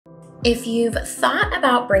If you've thought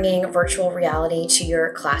about bringing virtual reality to your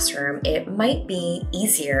classroom, it might be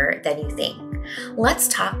easier than you think. Let's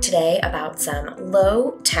talk today about some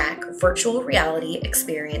low-tech virtual reality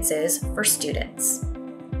experiences for students.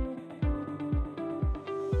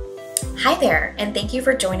 Hi there, and thank you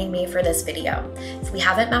for joining me for this video. If we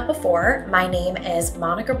haven't met before, my name is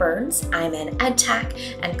Monica Burns. I'm an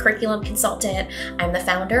EdTech and curriculum consultant. I'm the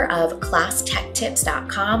founder of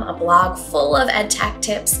ClassTechTips.com, a blog full of EdTech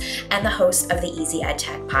tips, and the host of the Easy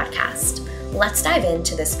EdTech podcast. Let's dive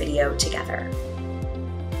into this video together.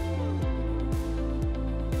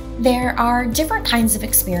 There are different kinds of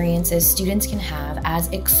experiences students can have as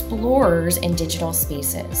explorers in digital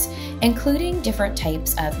spaces, including different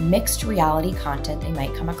types of mixed reality content they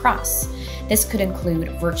might come across. This could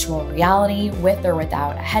include virtual reality with or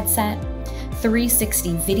without a headset,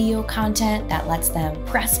 360 video content that lets them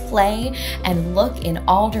press play and look in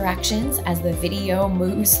all directions as the video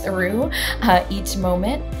moves through each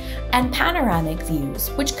moment, and panoramic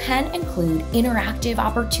views, which can include interactive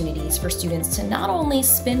opportunities for students to not only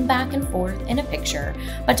spin back and forth in a picture,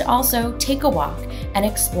 but to also take a walk and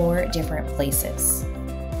explore different places.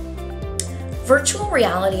 Virtual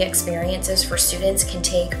reality experiences for students can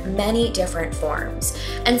take many different forms,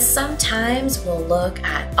 and sometimes we'll look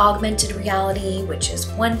at augmented reality, which is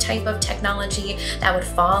one type of technology that would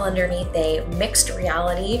fall underneath a mixed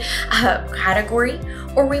reality category,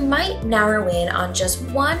 or we might narrow in on just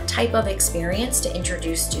one type of experience to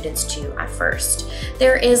introduce students to at first.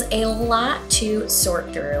 There is a lot to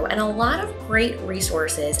sort through and a lot of great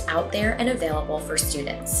resources out there and available for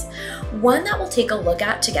students. One that we'll take a look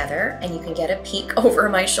at together, and you can get a peek over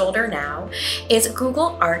my shoulder now, is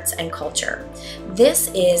Google Arts and Culture.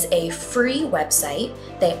 This is a free website.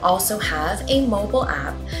 They also have a mobile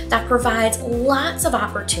app that provides lots of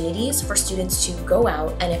opportunities for students to go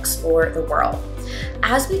out and explore the world.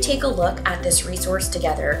 As we take a look at this resource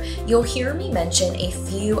together, you'll hear me mention a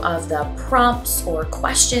few of the prompts or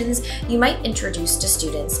questions you might introduce to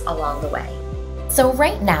students along the way. So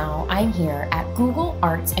right now, I'm here at Google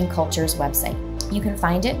Arts and Culture's website. You can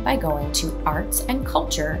find it by going to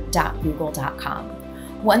artsandculture.google.com.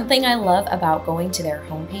 One thing I love about going to their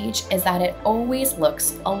homepage is that it always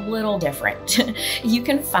looks a little different. You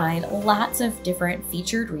can find lots of different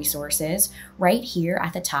featured resources right here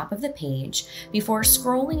at the top of the page before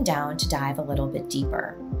scrolling down to dive a little bit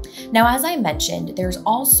deeper. Now, as I mentioned, there's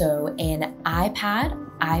also an iPad,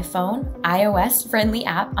 iPhone, iOS-friendly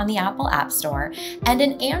app on the Apple App Store, and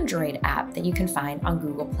an Android app that you can find on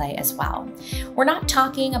Google Play as well. We're not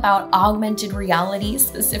talking about augmented reality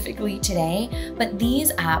specifically today, but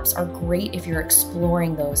these apps are great if you're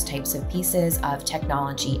exploring those types of pieces of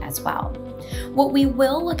technology as well. What we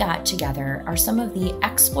will look at together are some of the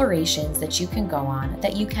explorations that you can go on,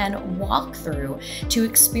 that you can walk through to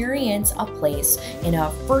experience a place in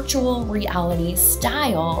a virtual reality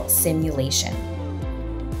style simulation.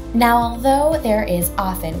 Now, although there is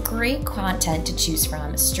often great content to choose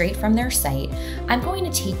from straight from their site, I'm going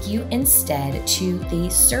to take you instead to the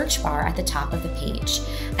search bar at the top of the page,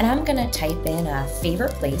 and I'm going to type in a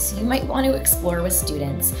favorite place you might want to explore with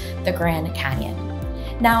students, the Grand Canyon.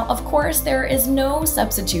 Now, of course, there is no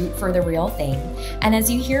substitute for the real thing, and as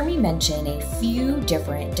you hear me mention a few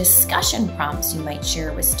different discussion prompts you might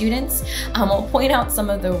share with students, I'll point out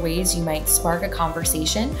some of the ways you might spark a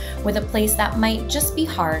conversation with a place that might just be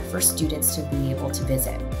hard for students to be able to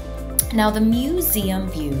visit. Now, the museum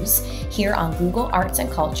views here on Google Arts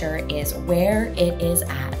and Culture is where it is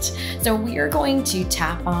at. So we are going to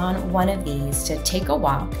tap on one of these to take a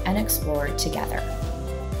walk and explore together.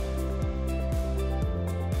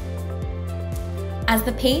 As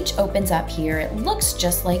the page opens up here, it looks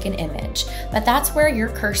just like an image, but that's where your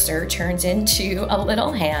cursor turns into a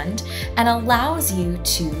little hand and allows you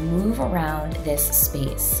to move around this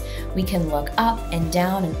space. We can look up and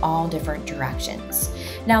down in all different directions.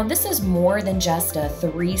 Now, this is more than just a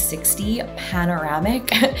 360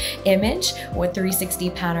 panoramic image. What 360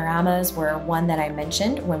 panoramas were one that I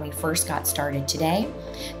mentioned when we first got started today.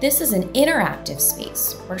 This is an interactive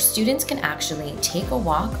space where students can actually take a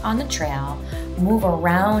walk on the trail, move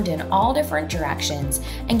around in all different directions,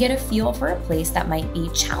 and get a feel for a place that might be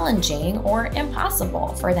challenging or impossible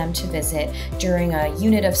for them to visit during a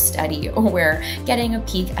unit of study, where getting a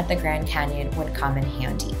peek at the Grand Canyon would come in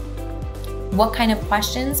handy. What kind of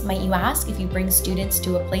questions might you ask if you bring students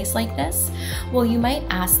to a place like this? Well, you might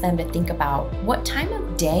ask them to think about, what time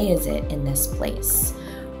of day is it in this place?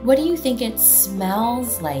 What do you think it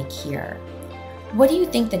smells like here? What do you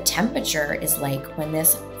think the temperature is like when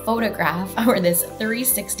this photograph or this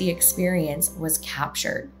 360 experience was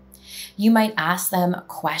captured? You might ask them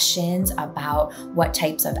questions about what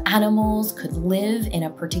types of animals could live in a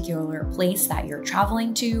particular place that you're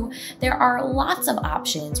traveling to. There are lots of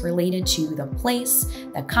options related to the place,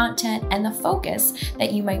 the content, and the focus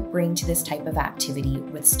that you might bring to this type of activity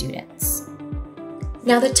with students.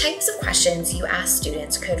 Now, the types of questions you ask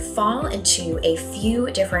students could fall into a few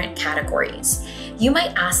different categories. You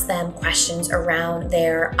might ask them questions around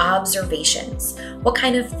their observations, what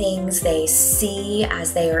kind of things they see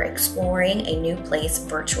as they are exploring a new place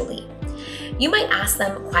virtually. You might ask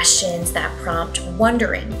them questions that prompt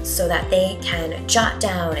wondering so that they can jot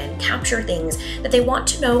down and capture things that they want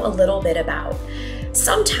to know a little bit about.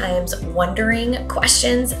 Sometimes wondering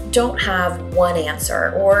questions don't have one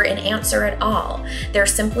answer or an answer at all. They're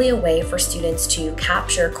simply a way for students to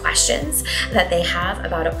capture questions that they have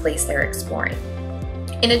about a place they're exploring.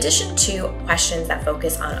 In addition to questions that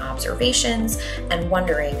focus on observations and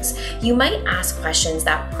wonderings, you might ask questions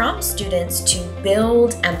that prompt students to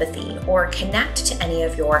build empathy or connect to any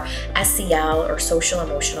of your SEL or social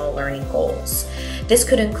emotional learning goals. This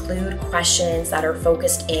could include questions that are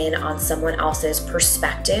focused in on someone else's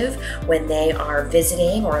perspective when they are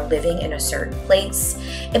visiting or living in a certain place.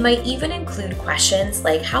 It might even include questions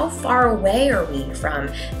like, how far away are we from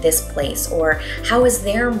this place? Or how is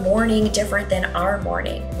their morning different than our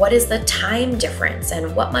morning? What is the time difference?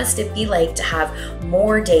 And what must it be like to have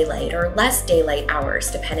more daylight or less daylight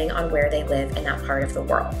hours depending on where they live in that part of the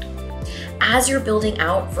world? As you're building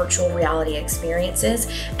out virtual reality experiences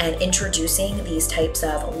and introducing these types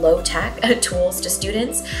of low-tech tools to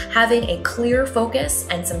students, having a clear focus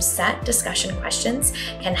and some set discussion questions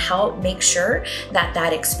can help make sure that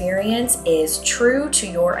that experience is true to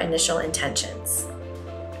your initial intentions.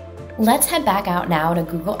 Let's head back out now to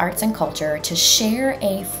Google Arts and Culture to share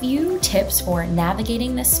a few tips for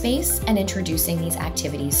navigating this space and introducing these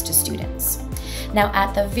activities to students. Now,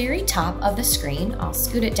 at the very top of the screen, I'll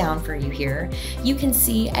scoot it down for you here, you can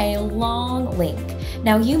see a long link.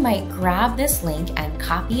 Now, you might grab this link and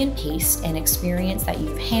copy and paste an experience that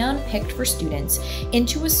you've hand-picked for students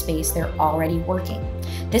into a space they're already working.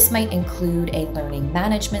 This might include a learning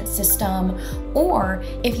management system, or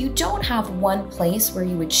if you don't have one place where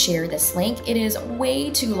you would share this link, it is way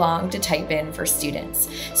too long to type in for students.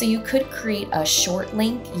 So you could create a short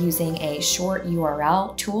link using a short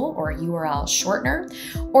URL tool or URL shortener,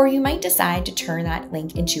 or you might decide to turn that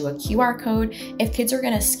link into a QR code if kids are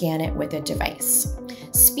going to scan it with a device.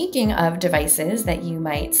 Speaking of devices that you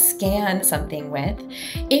might scan something with,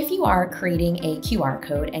 if you are creating a QR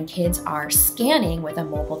code and kids are scanning with a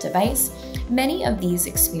mobile device, many of these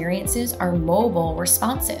experiences are mobile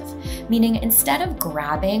responsive, meaning instead of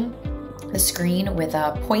grabbing the screen with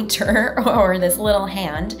a pointer or this little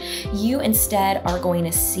hand, you instead are going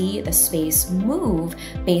to see the space move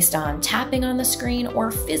based on tapping on the screen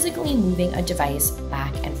or physically moving a device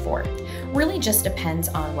back and forth. Really just depends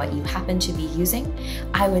on what you happen to be using.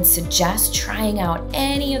 I would suggest trying out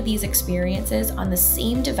any of these experiences on the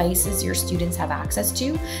same devices your students have access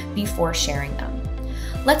to before sharing them.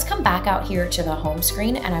 Let's come back out here to the home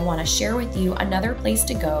screen, and I want to share with you another place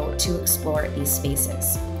to go to explore these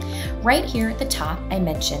spaces. Right here at the top, I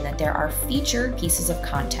mentioned that there are featured pieces of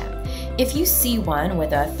content. If you see one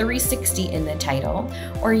with a 360 in the title,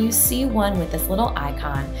 or you see one with this little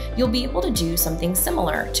icon, you'll be able to do something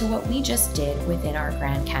similar to what we just did within our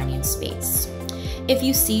Grand Canyon space. If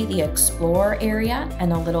you see the Explore area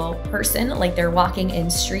and a little person like they're walking in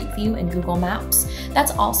Street View in Google Maps,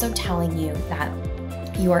 that's also telling you that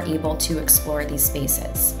you are able to explore these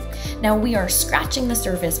spaces. Now, we are scratching the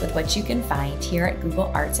surface with what you can find here at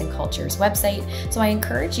Google Arts and Culture's website, so I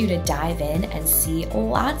encourage you to dive in and see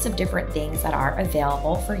lots of different things that are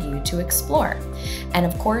available for you to explore. And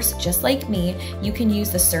of course, just like me, you can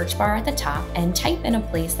use the search bar at the top and type in a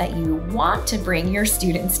place that you want to bring your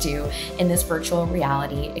students to in this virtual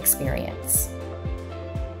reality experience.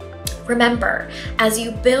 Remember, as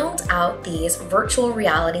you build out these virtual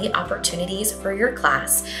reality opportunities for your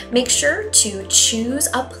class, make sure to choose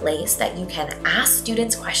a place that you can ask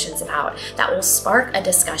students questions about that will spark a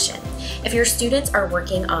discussion. If your students are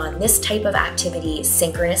working on this type of activity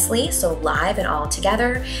synchronously, so live and all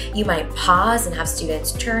together, you might pause and have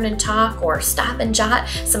students turn and talk or stop and jot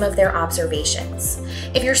some of their observations.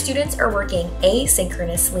 If your students are working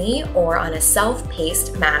asynchronously or on a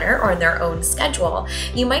self-paced manner or in their own schedule,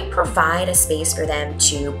 you might provide a space for them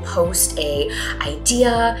to post an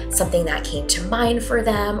idea, something that came to mind for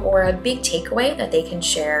them, or a big takeaway that they can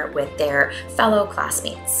share with their fellow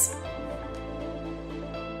classmates.